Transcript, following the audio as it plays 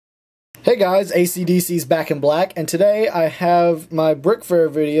Hey guys, ACDC's Back in Black, and today I have my Brickfair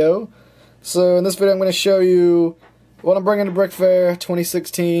video. So in this video I'm going to show you what I'm bringing to Brickfair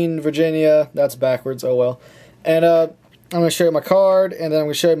 2016 Virginia. That's backwards, oh well. And I'm going to show you my card, and then I'm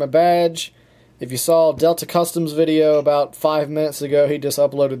going to show you my badge. If you saw Delta Customs video about 5 minutes ago, he just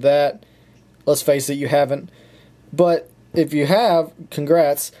uploaded that. Let's face it, you haven't. But if you have,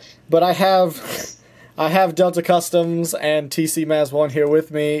 congrats. But I have Delta Customs and TCMazz1 here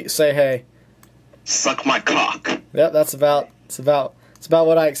with me. Say hey. Suck my cock. Yep, it's about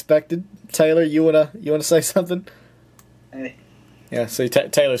what I expected. Taylor, you wanna say something? Hey. Yeah, see,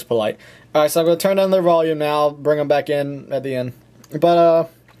 Taylor's polite. All right, so I'm gonna turn down their volume now. Bring them back in at the end. But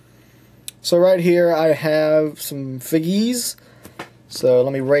so right here I have some figgies. So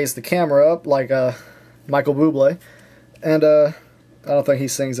let me raise the camera up like Michael Bublé, and I don't think he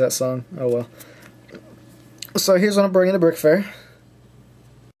sings that song. Oh well. So here's what I'm bringing to Brickfair.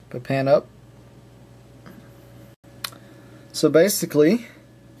 Put pan up. So basically,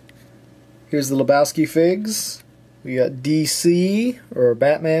 here's the Lebowski figs. We got DC, or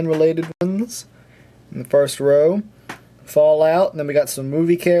Batman related ones, in the first row. Fallout, and then we got some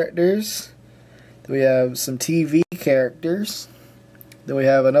movie characters. Then we have some TV characters. Then we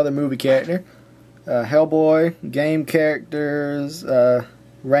have another movie character. Hellboy, game characters,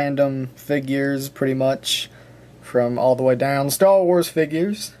 random figures pretty much. From all the way down. Star Wars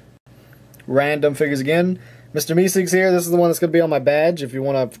figures. Random figures again. Mr. Meeseeks here. This is the one that's going to be on my badge. If you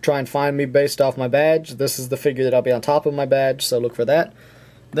want to try and find me based off my badge, this is the figure that I'll be on top of my badge, so look for that.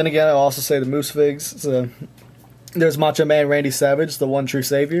 Then again, I'll also say the Moose figs. So, there's Macho Man Randy Savage, the one true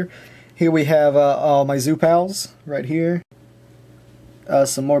savior. Here we have all my Zoo Pals right here.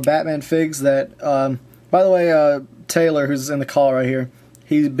 Some more Batman figs that, by the way, Taylor, who's in the call right here,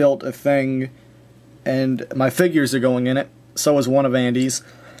 he built a thing, and my figures are going in it. So is one of Andy's.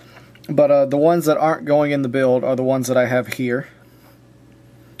 But the ones that aren't going in the build are the ones that I have here.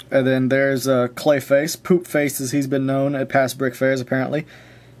 And then there's Clayface, Poop Face as he's been known at past Brick Fairs apparently.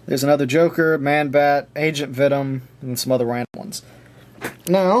 There's another Joker, Man-Bat, Agent Venom, and some other random ones.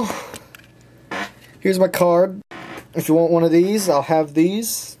 Now, here's my card. If you want one of these, I'll have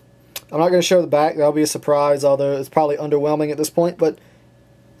these. I'm not going to show the back, that'll be a surprise, although it's probably underwhelming at this point, but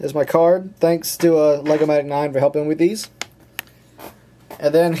there's my card. Thanks to Legomatic 9 for helping with these.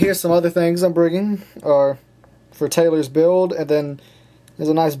 And then here's some other things I'm bringing for Taylor's build. And then there's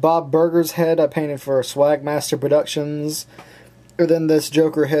a nice Bob Burgers head I painted for Swagmaster Productions. And then this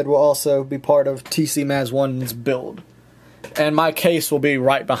Joker head will also be part of TCMazz1's build. And my case will be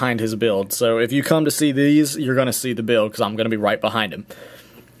right behind his build. So if you come to see these, you're going to see the build because I'm going to be right behind him.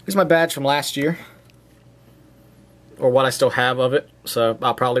 Here's my badge from last year. Or what I still have of it, so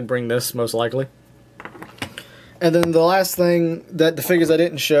I'll probably bring this most likely. And then the last thing, that the figures I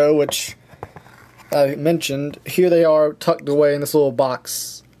didn't show, which I mentioned, here they are tucked away in this little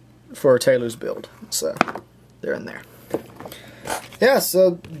box for Taylor's build. So they're in there. Yeah,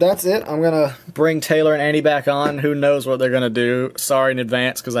 so that's it. I'm gonna bring Taylor and Andy back on. Who knows what they're gonna do? Sorry in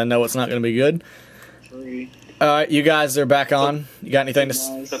advance because I know it's not gonna be good. Alright, you guys are back on. You got anything to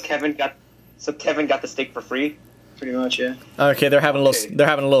say? So Kevin got the steak for free? Pretty much, yeah. Okay, they're having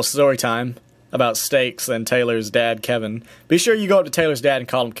a little story time about steaks and Taylor's dad, Kevin. Be sure you go up to Taylor's dad and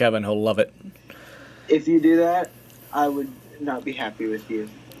call him Kevin. He'll love it. If you do that, I would not be happy with you.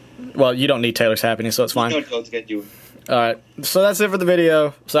 Well, you don't need Taylor's happiness, so it's fine. No jokes get you. Alright, so that's it for the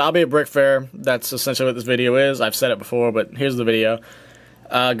video. So I'll be at Brickfair. That's essentially what this video is. I've said it before, but here's the video.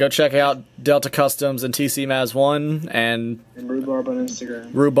 Go check out Delta Customs and TCMazz1 and Rhubarb on Instagram.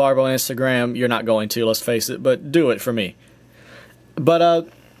 Rhubarb on Instagram. You're not going to, let's face it, but do it for me. But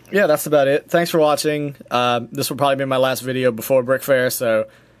yeah, that's about it. Thanks for watching. This will probably be my last video before Brickfair, so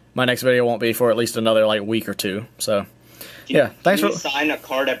my next video won't be for at least another week or two. So yeah, thanks for sign a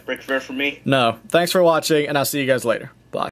card at Brickfair for me. No, thanks for watching, and I'll see you guys later.